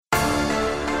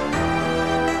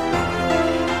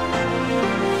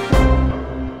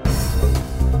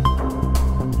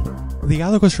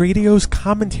Dialogos Radio's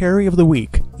Commentary of the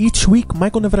Week. Each week,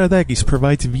 Michael Nevradakis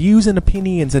provides views and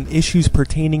opinions on issues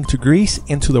pertaining to Greece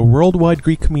and to the worldwide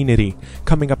Greek community.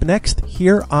 Coming up next,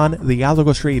 here on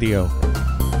Dialogos Radio.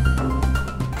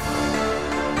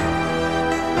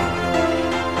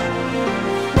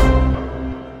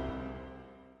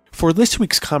 For this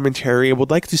week's commentary, I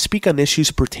would like to speak on issues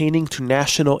pertaining to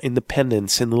national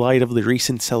independence in light of the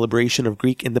recent celebration of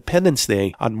Greek Independence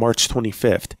Day on March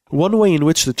 25th. One way in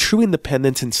which the true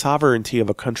independence and sovereignty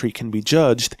of a country can be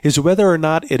judged is whether or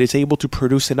not it is able to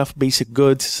produce enough basic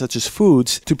goods, such as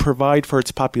foods, to provide for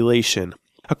its population.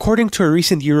 According to a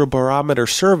recent Eurobarometer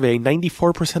survey,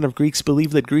 94% of Greeks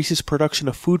believe that Greece's production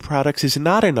of food products is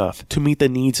not enough to meet the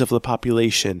needs of the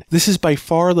population. This is by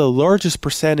far the largest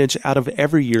percentage out of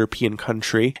every European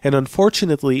country, and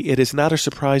unfortunately, it is not a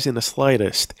surprise in the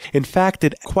slightest. In fact,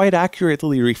 it quite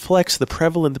accurately reflects the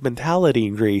prevalent mentality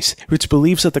in Greece, which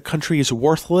believes that the country is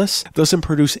worthless, doesn't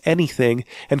produce anything,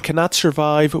 and cannot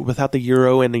survive without the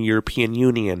euro and the European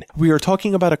Union. We are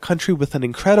talking about a country with an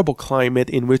incredible climate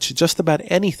in which just about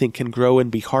anything can grow and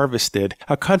be harvested,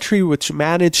 a country which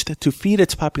managed to feed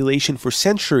its population for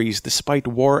centuries despite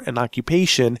war and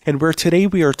occupation, and where today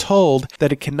we are told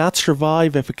that it cannot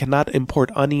survive if it cannot import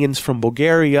onions from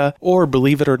Bulgaria, or,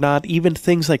 believe it or not, even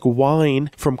things like wine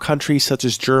from countries such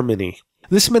as Germany.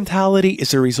 This mentality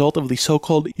is a result of the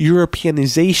so-called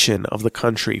Europeanization of the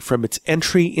country from its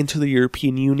entry into the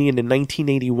European Union in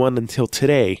 1981 until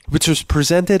today, which was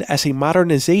presented as a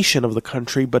modernization of the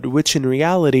country but which in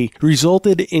reality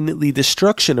resulted in the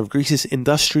destruction of Greece's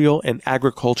industrial and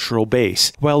agricultural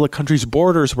base, while the country's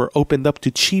borders were opened up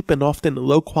to cheap and often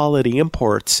low-quality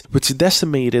imports, which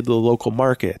decimated the local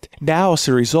market. Now, as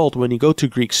a result, when you go to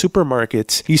Greek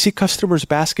supermarkets, you see customers'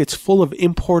 baskets full of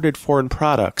imported foreign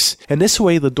products, and this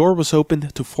way, the door was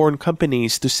opened to foreign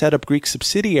companies to set up Greek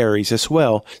subsidiaries as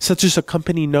well, such as a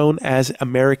company known as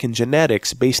American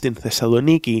Genetics based in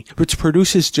Thessaloniki, which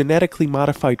produces genetically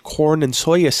modified corn and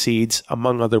soya seeds,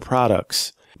 among other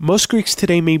products. Most Greeks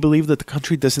today may believe that the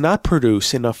country does not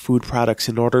produce enough food products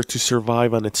in order to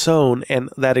survive on its own, and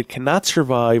that it cannot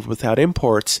survive without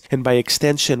imports, and by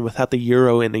extension without the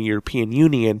euro and the European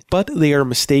Union, but they are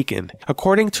mistaken.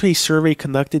 According to a survey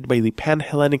conducted by the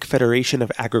Pan-Hellenic Federation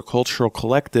of Agricultural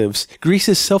Collectives,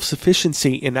 Greece's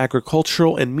self-sufficiency in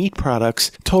agricultural and meat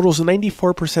products totals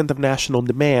 94% of national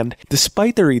demand,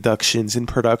 despite the reductions in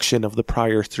production of the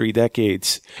prior 3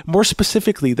 decades. More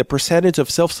specifically, the percentage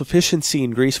of self-sufficiency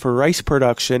in Greece for rice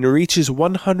production reaches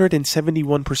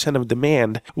 171% of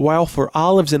demand, while for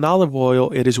olives and olive oil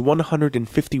it is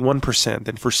 151%,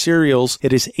 and for cereals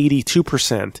it is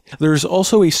 82%. There is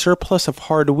also a surplus of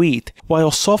hard wheat,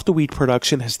 while soft wheat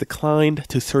production has declined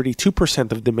to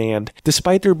 32% of demand,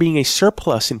 despite there being a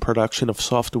surplus in production of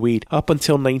soft wheat up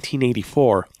until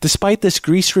 1984. Despite this,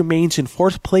 Greece remains in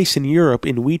 4th place in Europe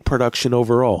in wheat production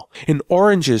overall. In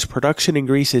oranges, production in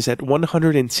Greece is at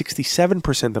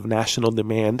 167% of national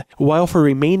demand, while for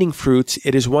remaining fruits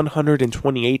it is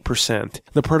 128%.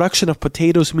 The production of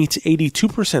potatoes meets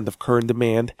 82% of current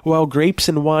demand, while grapes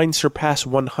and wine surpass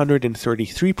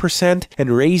 133%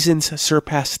 and raisins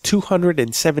surpass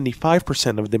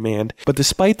 275% of demand. But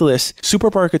despite this,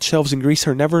 supermarket shelves in Greece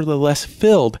are nevertheless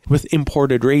filled with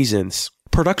imported raisins.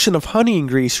 Production of honey in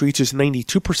Greece reaches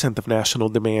 92% of national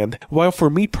demand, while for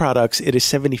meat products it is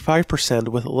 75%,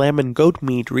 with lamb and goat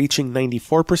meat reaching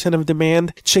 94% of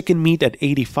demand, chicken meat at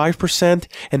 85%,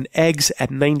 and eggs at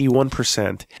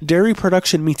 91%. Dairy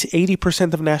production meets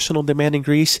 80% of national demand in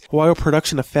Greece, while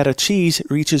production of feta cheese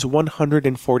reaches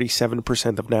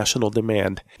 147% of national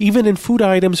demand. Even in food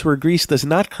items where Greece does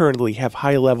not currently have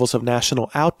high levels of national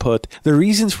output, the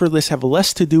reasons for this have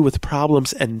less to do with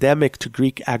problems endemic to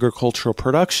Greek agricultural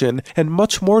production and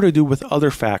much more to do with other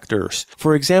factors.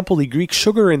 For example, the Greek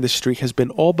sugar industry has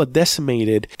been all but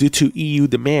decimated due to EU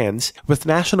demands, with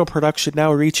national production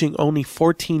now reaching only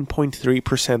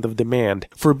 14.3% of demand.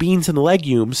 For beans and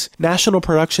legumes, national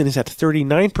production is at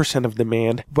 39% of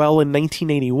demand, while in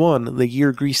 1981, the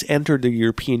year Greece entered the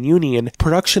European Union,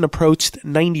 production approached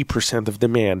 90% of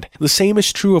demand. The same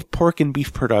is true of pork and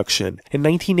beef production. In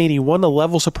 1981, the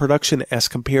levels of production as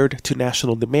compared to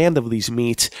national demand of these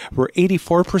meats were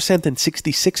 84% and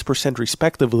 66%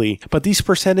 respectively, but these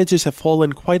percentages have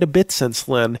fallen quite a bit since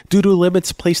then due to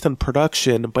limits placed on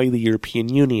production by the European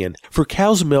Union. For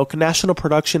cow's milk, national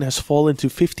production has fallen to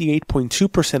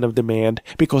 58.2% of demand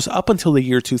because up until the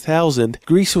year 2000,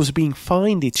 Greece was being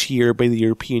fined each year by the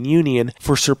European Union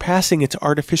for surpassing its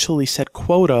artificially set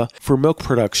quota for milk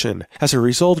production. As a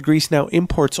result, Greece now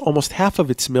imports almost half of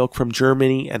its milk from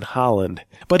Germany and Holland.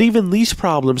 But even these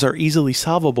problems are easily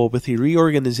solvable with the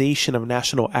reorganization of of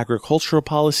national agricultural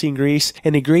policy in Greece,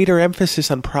 and a greater emphasis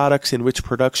on products in which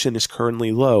production is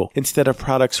currently low, instead of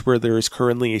products where there is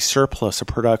currently a surplus of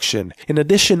production. In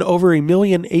addition, over 1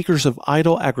 million acres of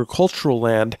idle agricultural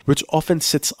land, which often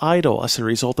sits idle as a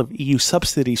result of EU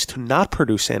subsidies to not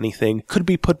produce anything, could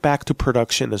be put back to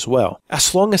production as well.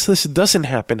 As long as this doesn't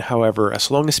happen, however, as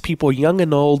long as people young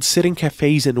and old sit in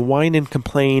cafes and whine and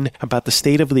complain about the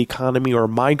state of the economy or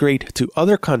migrate to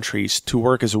other countries to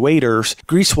work as waiters,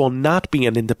 Greece will not be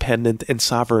an independent and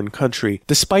sovereign country,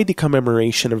 despite the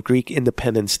commemoration of Greek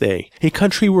Independence Day. A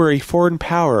country where a foreign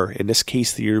power, in this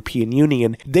case the European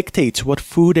Union, dictates what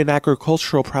food and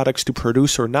agricultural products to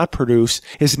produce or not produce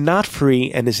is not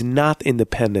free and is not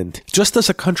independent. Just as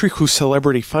a country whose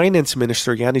celebrity finance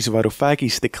minister Yanis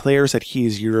Varoufakis declares that he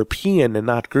is European and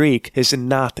not Greek is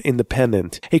not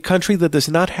independent. A country that does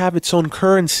not have its own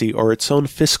currency or its own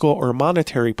fiscal or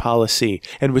monetary policy,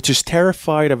 and which is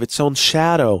terrified of its own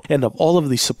shadow and of all of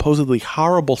the supposedly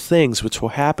horrible things which will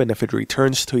happen if it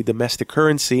returns to a domestic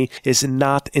currency, is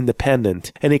not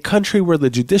independent. And a country where the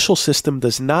judicial system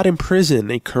does not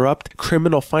imprison a corrupt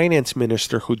criminal finance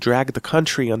minister who dragged the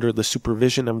country under the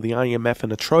supervision of the IMF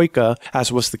and the Troika,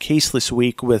 as was the case this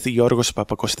week with Yorgos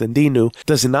Papakonstantinou,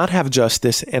 does not have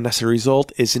justice and as a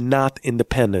result is not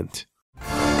independent.